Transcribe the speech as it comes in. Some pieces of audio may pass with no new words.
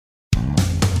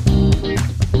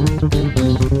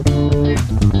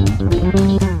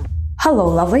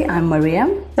Hello, lovely. I'm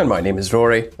Maria. And my name is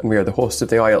Rory, and we are the hosts of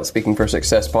the IELTS Speaking for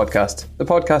Success podcast, the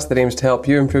podcast that aims to help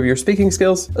you improve your speaking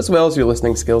skills as well as your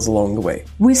listening skills along the way.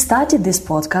 We started this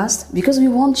podcast because we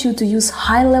want you to use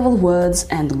high-level words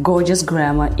and gorgeous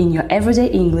grammar in your everyday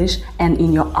English and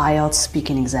in your IELTS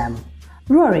speaking exam.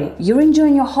 Rory, you're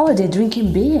enjoying your holiday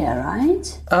drinking beer,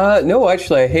 right? No,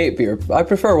 actually, I hate beer. I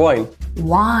prefer wine.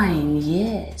 Wine,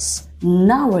 yes.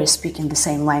 Now we're speaking the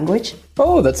same language.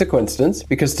 Oh, that's a coincidence,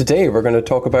 because today we're going to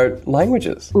talk about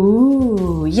languages.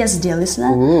 Ooh, yes, dear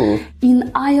listener. Ooh.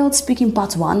 In IELTS Speaking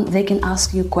Part 1, they can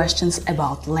ask you questions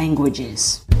about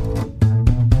languages.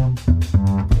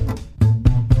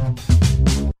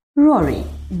 Rory,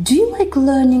 do you like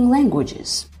learning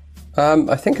languages?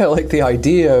 I think I like the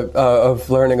idea of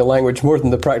learning a language more than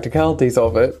the practicalities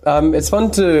of it. It's fun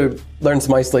to learn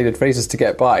some isolated phrases to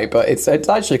get by, but it's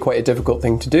actually quite a difficult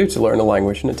thing to do, to learn a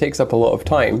language, and it takes up a lot of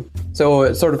time. So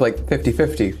it's sort of like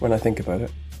 50-50 when I think about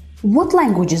it. What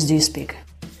languages do you speak?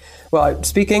 Well, I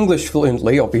speak English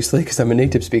fluently, obviously, because I'm a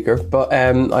native speaker, but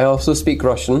I also speak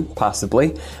Russian,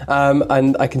 passably,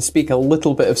 and I can speak a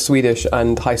little bit of Swedish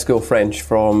and high school French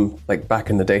from, like, back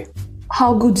in the day.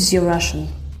 How good is your Russian?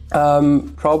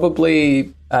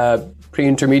 Probably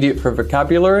pre-intermediate for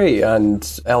vocabulary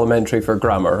and elementary for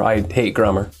grammar. I hate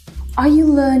grammar. Are you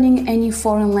learning any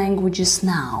foreign languages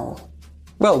now?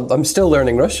 Well, I'm still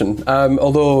learning Russian,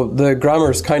 although the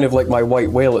grammar is kind of like my white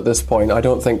whale at this point. I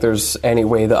don't think there's any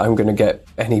way that I'm going to get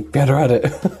any better at it.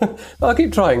 I'll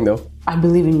keep trying, though. I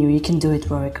believe in you. You can do it,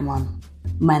 Rory. Come on.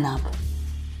 Man up.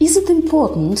 Is it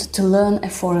important to learn a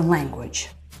foreign language?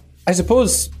 I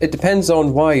suppose it depends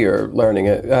on why you're learning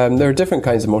it. There are different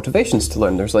kinds of motivations to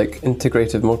learn. There's like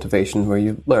integrative motivation, where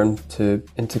you learn to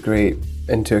integrate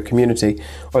into a community,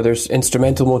 or there's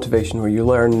instrumental motivation, where you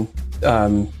learn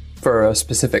for a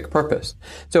specific purpose.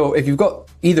 So if you've got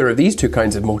either of these two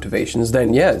kinds of motivations,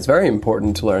 then yeah, it's very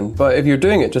important to learn. But if you're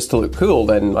doing it just to look cool,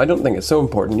 then I don't think it's so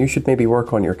important. You should maybe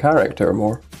work on your character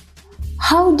more.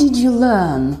 How did you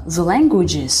learn the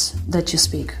languages that you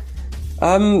speak?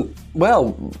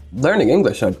 Well, learning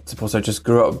English, I suppose I just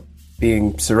grew up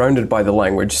being surrounded by the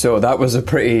language, so that was a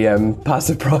pretty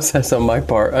passive process on my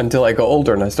part until I got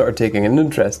older and I started taking an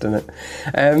interest in it.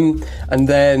 And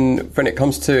then when it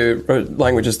comes to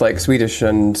languages like Swedish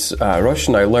and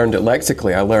Russian, I learned it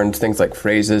lexically. I learned things like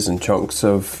phrases and chunks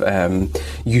of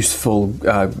useful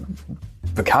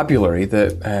vocabulary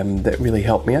that really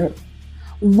helped me out.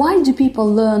 Why do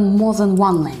people learn more than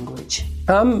one language?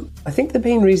 I think the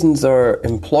main reasons are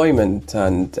employment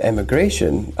and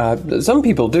emigration. Some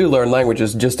people do learn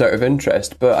languages just out of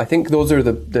interest, but I think those are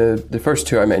the first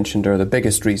two I mentioned are the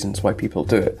biggest reasons why people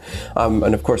do it.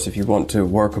 And of course, if you want to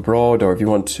work abroad or if you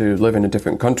want to live in a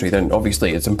different country, then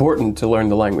obviously it's important to learn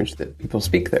the language that people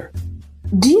speak there.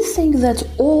 Do you think that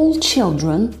all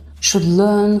children should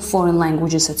learn foreign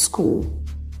languages at school?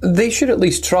 They should at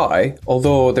least try,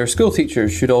 although their school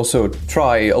teachers should also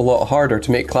try a lot harder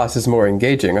to make classes more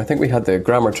engaging. I think we had the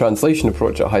grammar translation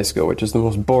approach at high school, which is the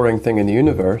most boring thing in the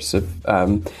universe, if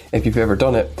you've ever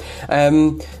done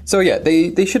it. So yeah,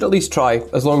 they should at least try,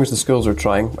 as long as the schools are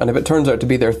trying. And if it turns out to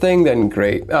be their thing, then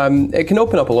great. It can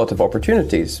open up a lot of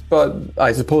opportunities, but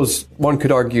I suppose one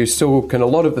could argue so can a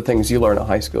lot of the things you learn at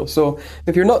high school. So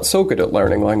if you're not so good at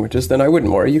learning languages, then I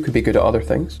wouldn't worry. You could be good at other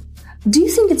things. Do you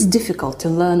think it's difficult to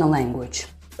learn a language?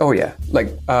 Oh yeah, like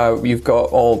you've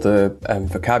got all the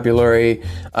vocabulary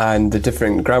and the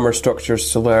different grammar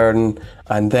structures to learn,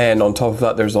 and then on top of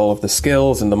that there's all of the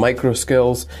skills and the micro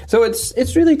skills. So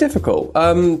it's really difficult,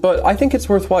 but I think it's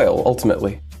worthwhile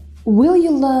ultimately. Will you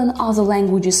learn other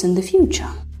languages in the future?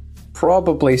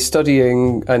 Probably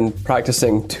studying and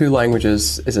practicing two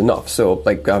languages is enough. So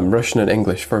like Russian and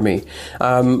English for me.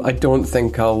 I don't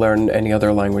think I'll learn any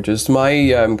other languages.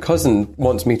 My cousin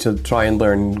wants me to try and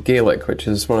learn Gaelic, which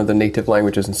is one of the native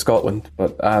languages in Scotland.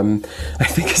 But I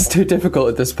think it's too difficult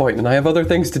at this point, and I have other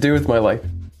things to do with my life.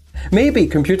 Maybe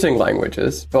computing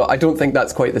languages, but I don't think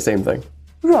that's quite the same thing.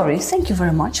 Rory, thank you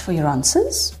very much for your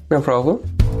answers. No problem.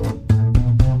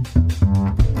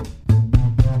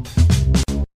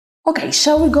 Okay,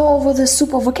 shall we go over the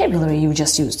super vocabulary you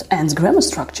just used and grammar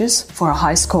structures for a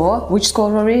high score? Which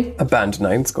score, Rory? A band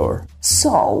 9 score.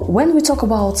 So, when we talk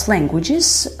about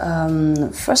languages,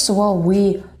 first of all,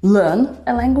 we learn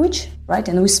a language, right?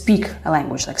 And we speak a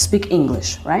language, like speak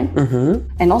English, right? Mm-hmm.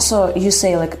 And also you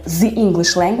say like the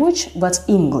English language, but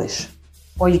English.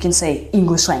 Or you can say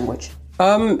English language.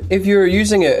 If you're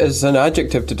using it as an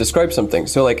adjective to describe something,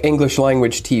 so like English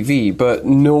language TV, but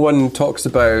no one talks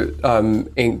about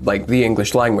like the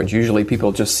English language. Usually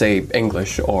people just say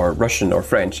English or Russian or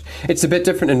French. It's a bit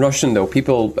different in Russian though.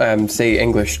 People say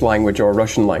English language or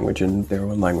Russian language in their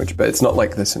own language, but it's not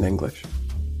like this in English.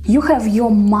 You have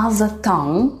your mother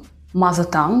tongue,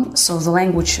 so the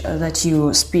language that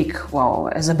you speak, well,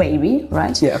 as a baby,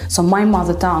 right? Yeah. So my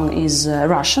mother tongue is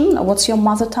Russian. What's your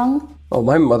mother tongue? Oh,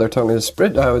 my mother tongue is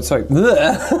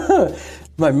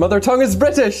my mother tongue is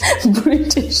British.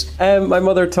 British. My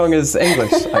mother tongue is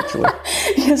English, actually.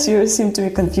 Yes, you seem to be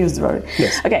confused, Rory.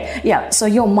 Yes. Okay, yeah, so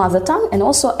your mother tongue and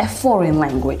also a foreign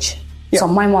language. Yeah. So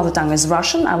my mother tongue is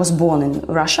Russian. I was born in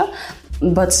Russia.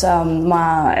 But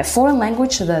a foreign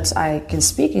language that I can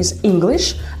speak is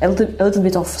English, a little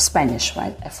bit of Spanish,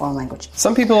 right? A foreign language.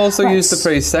 Some people also use the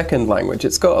phrase second language.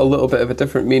 It's got a little bit of a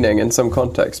different meaning in some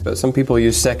contexts, but some people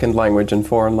use second language and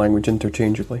foreign language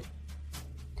interchangeably.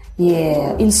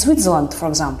 Yeah, in Switzerland, for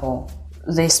example,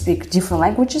 they speak different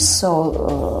languages,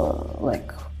 so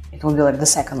like it will be like the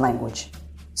second language.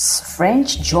 It's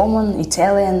French, German,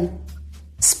 Italian.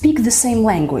 Speak the same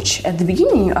language. At the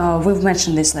beginning, we've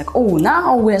mentioned this, like, oh,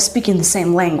 now we're speaking the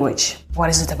same language.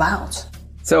 What is it about?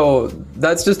 So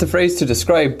that's just a phrase to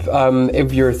describe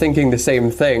if you're thinking the same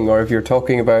thing or if you're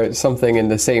talking about something in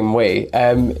the same way.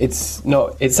 It's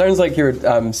not. It sounds like you're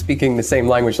speaking the same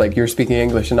language, like you're speaking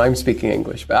English and I'm speaking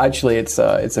English, but actually it's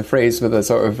a phrase with a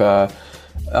sort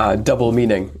of double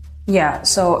meaning. Yeah,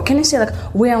 so can you say like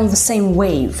we're on the same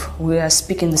wave, we are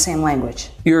speaking the same language?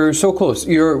 You're so close.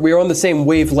 We're on the same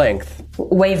wavelength.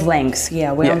 Wavelength,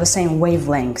 yeah, we're on the same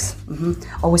wavelength.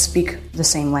 Mm-hmm. Or we speak the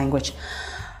same language.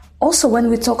 Also, when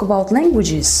we talk about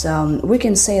languages, we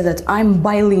can say that I'm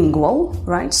bilingual,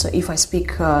 right? So if I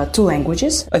speak 2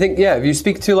 languages. I think, yeah, if you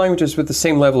speak 2 languages with the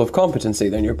same level of competency,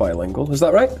 then you're bilingual. Is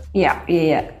that right? Yeah.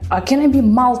 Can I be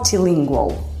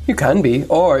multilingual? You can be,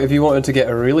 or if you wanted to get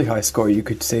a really high score, you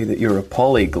could say that you're a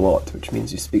polyglot, which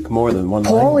means you speak more than one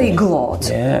language. Polyglot?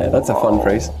 Yeah, that's a fun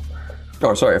phrase.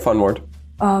 Oh, sorry, a fun word.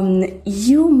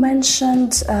 You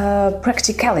mentioned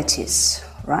practicalities,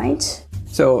 right?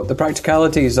 So the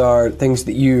practicalities are things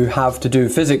that you have to do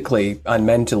physically and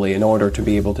mentally in order to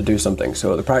be able to do something.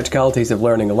 So the practicalities of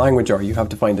learning a language are you have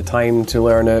to find the time to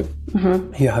learn it.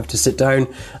 Mm-hmm. You have to sit down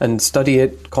and study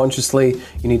it consciously.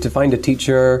 You need to find a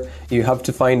teacher. You have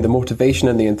to find the motivation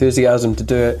and the enthusiasm to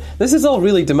do it. This is all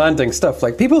really demanding stuff.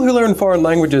 Like people who learn foreign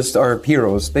languages are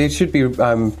heroes. They should be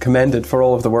commended for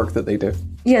all of the work that they do.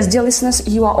 Yes, dear listeners,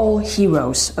 you are all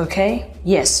heroes, okay?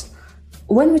 Yes.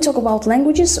 When we talk about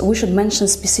languages, we should mention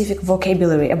specific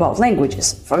vocabulary about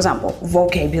languages. For example,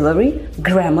 vocabulary,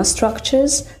 grammar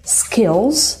structures,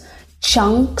 skills,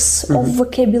 chunks of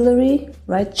vocabulary,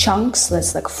 right? Chunks,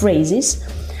 that's like phrases.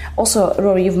 Also,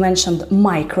 Rory, you've mentioned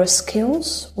micro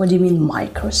skills. What do you mean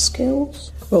micro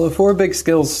skills? Well, the 4 big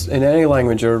skills in any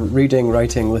language are reading,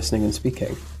 writing, listening, and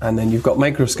speaking. And then you've got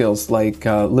micro skills like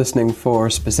listening for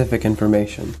specific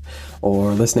information,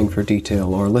 or listening for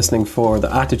detail, or listening for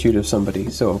the attitude of somebody.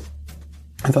 So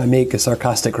if I make a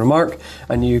sarcastic remark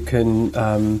and you can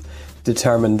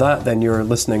determine that, then you're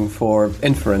listening for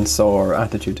inference or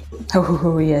attitude.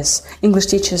 Oh, yes. English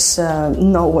teachers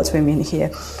know what we mean here.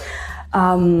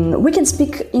 We can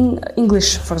speak in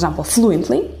English, for example,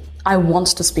 fluently. I want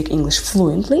to speak English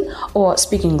fluently or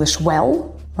speak English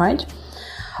well, right?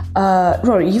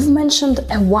 Rory, you've mentioned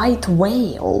a white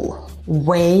whale.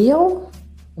 Whale?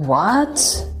 What?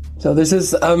 So this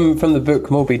is from the book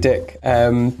Moby Dick.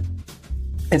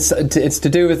 It's to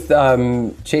do with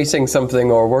chasing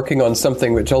something or working on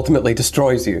something which ultimately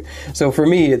destroys you. So for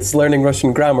me, it's learning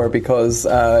Russian grammar because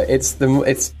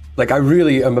it's like I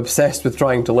really am obsessed with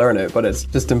trying to learn it, but it's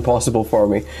just impossible for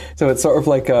me. So it's sort of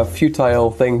like a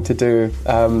futile thing to do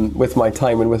with my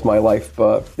time and with my life,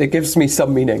 but it gives me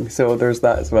some meaning. So there's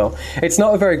that as well. It's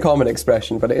not a very common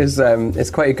expression, but it is.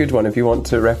 It's quite a good one if you want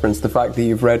to reference the fact that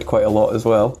you've read quite a lot as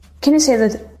well. Can you say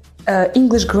that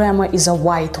English grammar is a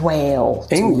white whale?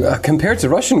 Compared to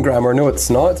Russian grammar, no, it's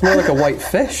not. It's more like a white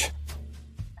fish.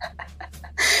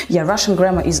 Yeah, Russian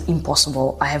grammar is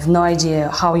impossible. I have no idea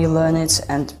how you learn it,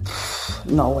 and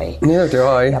no way. Neither do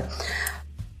I. Yeah.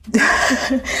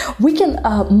 We can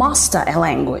master a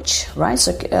language, right?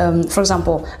 So, for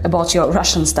example, about your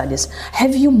Russian studies.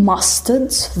 Have you mastered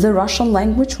the Russian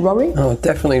language, Rory? Oh,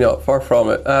 definitely not. Far from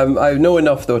it. I know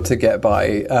enough, though, to get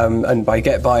by. And by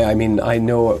get by, I mean I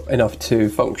know enough to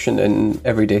function in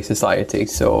everyday society.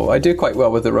 So I do quite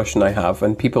well with the Russian I have,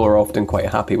 and people are often quite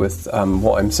happy with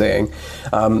what I'm saying.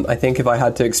 I think if I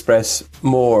had to express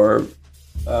more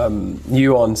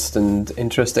nuanced and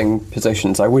interesting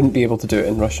positions. I wouldn't be able to do it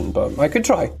in Russian, but I could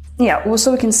try. Yeah, well,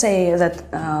 so we can say that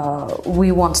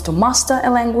we want to master a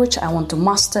language, I want to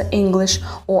master English,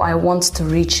 or I want to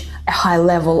reach a high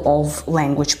level of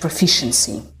language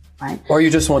proficiency, right? Or you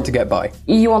just want to get by.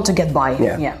 You want to get by,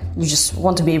 yeah. You just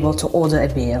want to be able to order a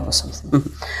beer or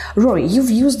something. Rory, you've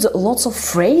used lots of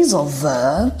phrasal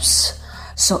verbs,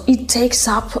 so it takes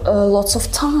up lots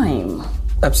of time.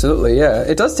 Absolutely, yeah.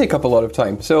 It does take up a lot of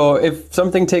time. So if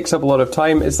something takes up a lot of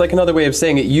time, it's like another way of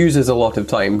saying it uses a lot of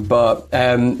time, but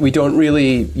we don't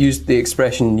really use the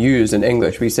expression use in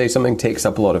English. We say something takes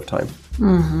up a lot of time.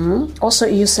 Also,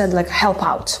 you said like help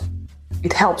out.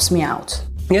 It helps me out.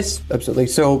 Yes, absolutely.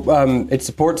 So it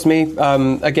supports me,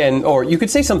 again, or you could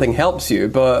say something helps you,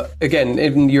 but again,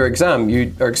 in your exam,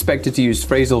 you are expected to use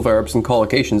phrasal verbs and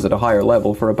collocations at a higher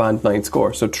level for a Band 9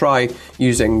 score. So try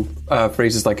using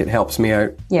phrases like it helps me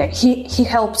out. Yeah, he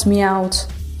helped me out,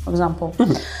 for example.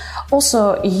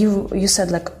 Also, you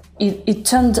said like it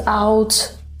turned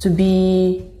out to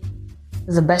be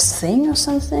the best thing or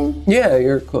something? Yeah,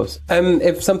 you're close.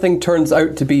 If something turns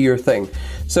out to be your thing.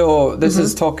 So this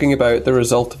is talking about the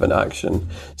result of an action.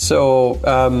 So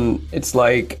it's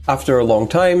like after a long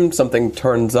time, something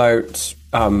turns out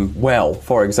well,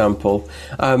 for example.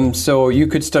 So you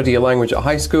could study a language at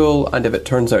high school, and if it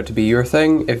turns out to be your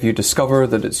thing, if you discover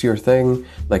that it's your thing,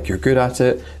 like you're good at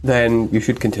it, then you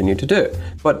should continue to do it.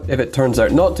 But if it turns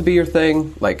out not to be your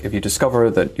thing, like if you discover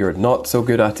that you're not so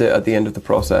good at it at the end of the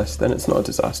process, then it's not a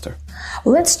disaster.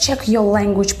 Let's check your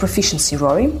language proficiency,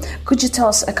 Rory. Could you tell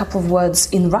us a couple of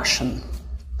words in Russian,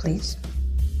 please?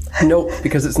 No,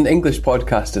 because it's an English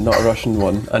podcast and not a Russian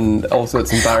one, and also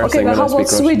it's embarrassing when I speak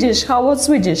Russian. Swedish? How about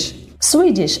Swedish?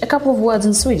 Swedish, a couple of words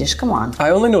in Swedish, come on.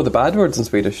 I only know the bad words in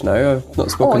Swedish now. I've not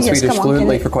spoken Swedish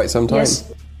fluently for quite some time.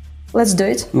 Yes. Let's do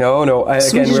it. No.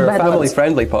 Again, we're a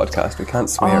family-friendly words. podcast. We can't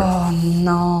swear. Oh,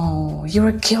 no. You're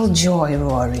a killjoy,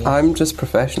 Rory. I'm just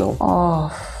professional.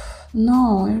 Oh,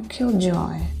 no, you're a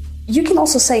killjoy. You can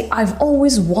also say, I've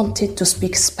always wanted to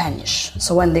speak Spanish.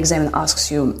 So when the examiner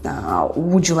asks you,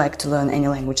 would you like to learn any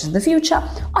language in the future?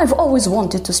 I've always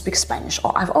wanted to speak Spanish,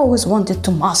 or I've always wanted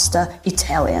to master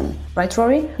Italian. Right,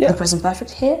 Rory? Yeah. The present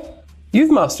perfect here?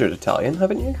 You've mastered Italian,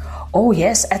 haven't you? Oh,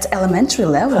 yes, at elementary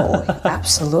level.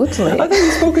 Absolutely. I think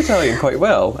you spoke Italian quite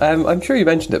well. I'm sure you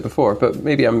mentioned it before, but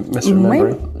maybe I'm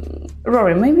misremembering.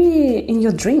 Rory, maybe in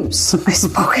your dreams I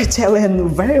spoke Italian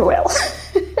very well.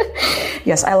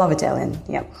 Yes, I love Italian,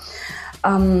 yeah.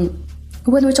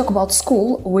 When we talk about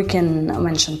school, we can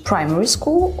mention primary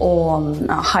school or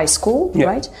high school,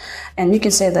 right? And you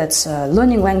can say that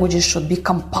learning languages should be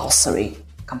compulsory.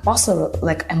 Compulsory,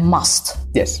 like a must.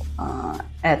 Yes.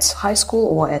 At high school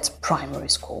or at primary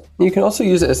school. You can also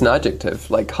use it as an adjective,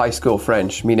 like high school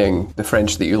French, meaning the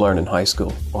French that you learn in high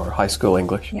school, or high school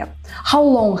English. Yep. How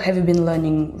long have you been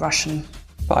learning Russian?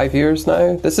 5 years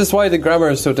now. This is why the grammar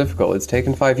is so difficult. It's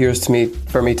taken 5 years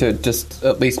for me to just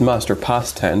at least master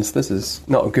past tense. This is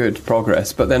not good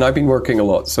progress, but then I've been working a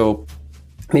lot, so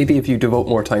maybe if you devote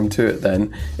more time to it,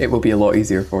 then it will be a lot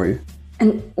easier for you.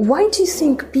 And why do you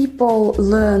think people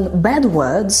learn bad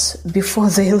words before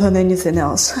they learn anything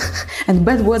else? And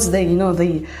bad words,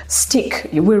 they stick.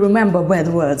 We remember bad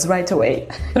words right away.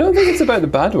 I don't think it's about the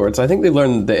bad words. I think they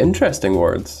learn the interesting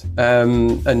words.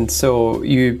 And so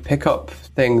you pick up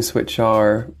things which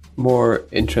are more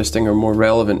interesting or more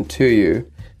relevant to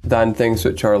you than things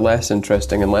which are less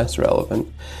interesting and less relevant.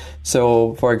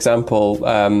 So, for example,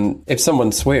 if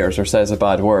someone swears or says a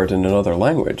bad word in another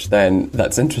language, then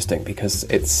that's interesting because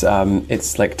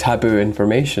it's like taboo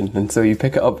information, and so you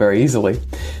pick it up very easily.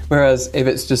 Whereas if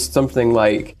it's just something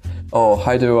like, oh,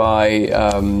 how do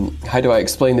I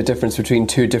explain the difference between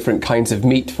two different kinds of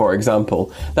meat, for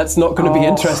example, that's not going to be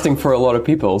interesting for a lot of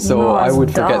people. So I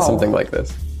would forget something like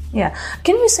this. Yeah.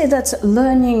 Can we say that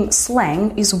learning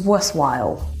slang is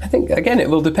worthwhile? I think, again, it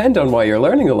will depend on why you're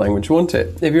learning a language, won't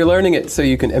it? If you're learning it so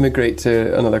you can emigrate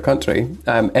to another country,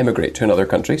 then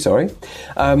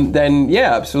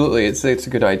yeah, absolutely, it's a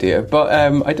good idea. But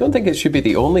I don't think it should be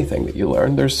the only thing that you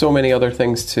learn. There's so many other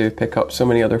things to pick up, so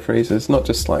many other phrases, not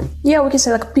just slang. Yeah, we can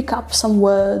say like pick up some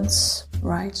words,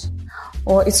 right?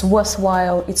 Or it's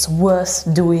worthwhile, it's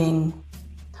worth doing.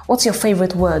 What's your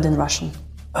favorite word in Russian?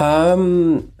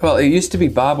 Well, it used to be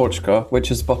babochka,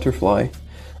 which is butterfly,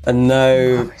 and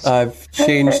now I've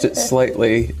changed it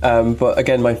slightly. But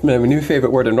again, my new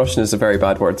favorite word in Russian is a very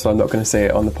bad word, so I'm not going to say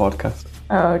it on the podcast.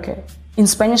 Oh, okay. In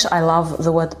Spanish, I love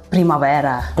the word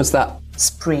primavera. What's that?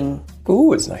 Spring.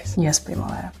 Ooh, it's nice. Yes,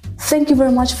 primavera. Thank you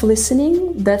very much for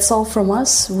listening. That's all from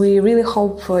us. We really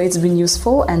hope it's been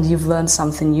useful and you've learned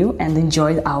something new and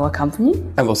enjoyed our company.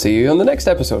 And we'll see you on the next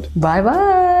episode.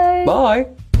 Bye-bye! Bye!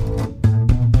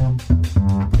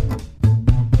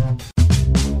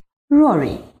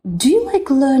 Rory, do you like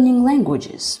learning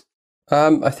languages?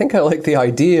 I think I like the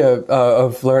idea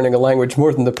of learning a language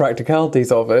more than the practicalities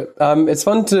of it. It's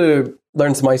fun to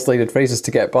learn some isolated phrases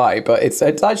to get by, but it's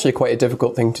actually quite a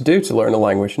difficult thing to do, to learn a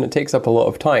language, and it takes up a lot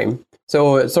of time.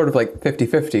 So it's sort of like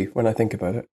 50-50 when I think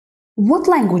about it. What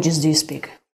languages do you speak?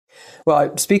 Well,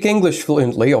 I speak English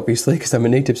fluently, obviously, because I'm a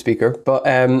native speaker, but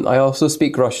I also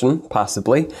speak Russian,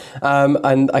 passably,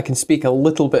 and I can speak a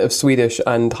little bit of Swedish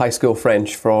and high school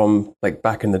French from, like,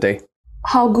 back in the day.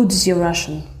 How good is your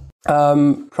Russian?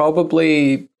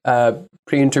 Probably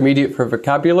pre-intermediate for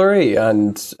vocabulary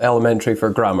and elementary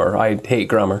for grammar. I hate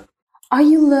grammar. Are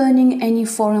you learning any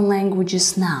foreign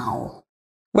languages now?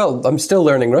 Well, I'm still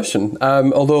learning Russian,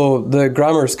 although the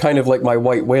grammar's kind of like my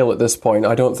white whale at this point.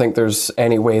 I don't think there's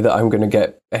any way that I'm going to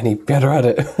get any better at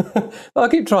it. I'll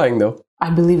keep trying, though. I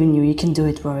believe in you. You can do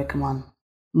it, Rory. Come on.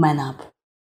 Man up.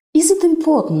 Is it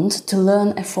important to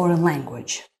learn a foreign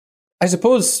language? I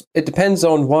suppose it depends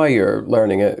on why you're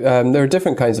learning it. There are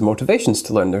different kinds of motivations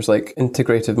to learn. There's like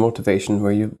integrative motivation,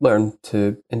 where you learn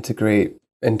to integrate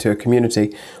into a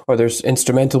community, or there's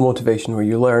instrumental motivation, where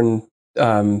you learn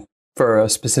for a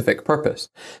specific purpose.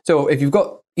 So if you've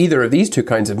got either of these two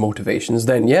kinds of motivations,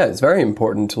 then yeah, it's very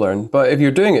important to learn. But if you're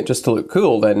doing it just to look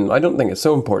cool, then I don't think it's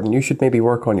so important. You should maybe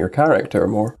work on your character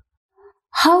more.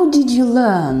 How did you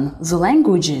learn the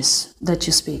languages that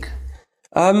you speak?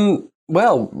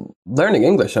 Well, learning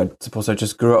English, I suppose I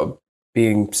just grew up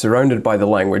being surrounded by the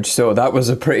language, so that was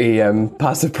a pretty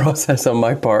passive process on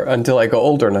my part until I got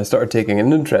older and I started taking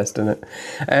an interest in it.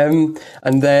 And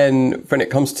then when it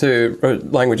comes to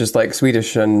languages like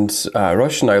Swedish and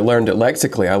Russian, I learned it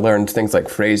lexically. I learned things like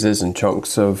phrases and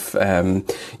chunks of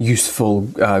useful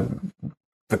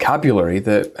vocabulary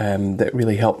that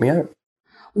really helped me out.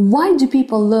 Why do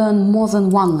people learn more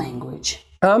than one language?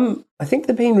 I think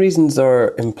the main reasons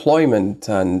are employment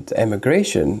and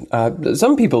emigration.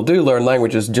 Some people do learn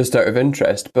languages just out of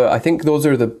interest, but I think those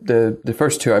are the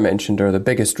first two I mentioned are the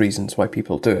biggest reasons why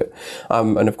people do it.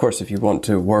 And of course, if you want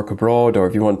to work abroad or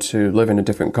if you want to live in a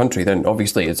different country, then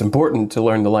obviously it's important to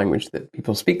learn the language that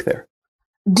people speak there.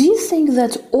 Do you think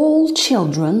that all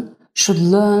children should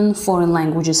learn foreign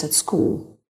languages at school?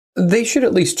 They should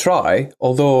at least try,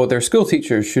 although their school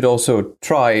teachers should also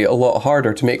try a lot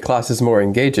harder to make classes more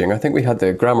engaging. I think we had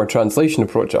the grammar translation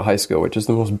approach at high school, which is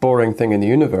the most boring thing in the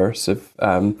universe if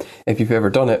you've ever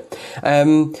done it.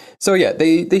 So yeah,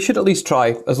 they should at least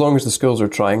try, as long as the schools are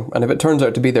trying. And if it turns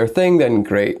out to be their thing, then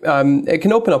great. It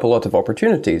can open up a lot of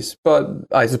opportunities, but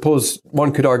I suppose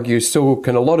one could argue so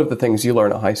can a lot of the things you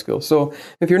learn at high school. So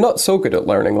if you're not so good at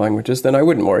learning languages, then I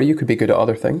wouldn't worry. You could be good at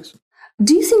other things.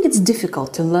 Do you think it's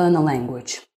difficult to learn a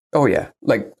language? Oh yeah,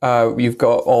 like you've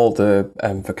got all the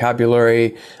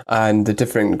vocabulary and the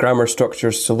different grammar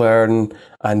structures to learn,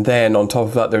 and then on top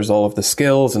of that there's all of the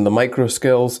skills and the micro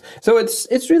skills. So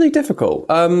it's really difficult,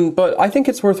 but I think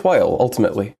it's worthwhile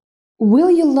ultimately.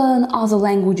 Will you learn other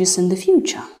languages in the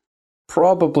future?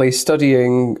 Probably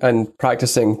studying and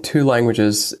practicing 2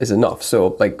 languages is enough.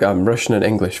 So like Russian and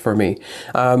English for me.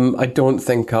 I don't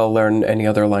think I'll learn any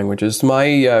other languages.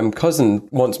 My cousin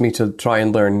wants me to try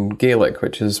and learn Gaelic,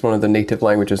 which is one of the native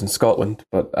languages in Scotland.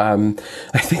 But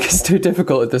I think it's too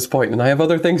difficult at this point and I have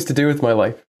other things to do with my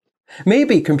life.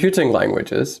 Maybe computing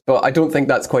languages, but I don't think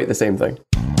that's quite the same thing.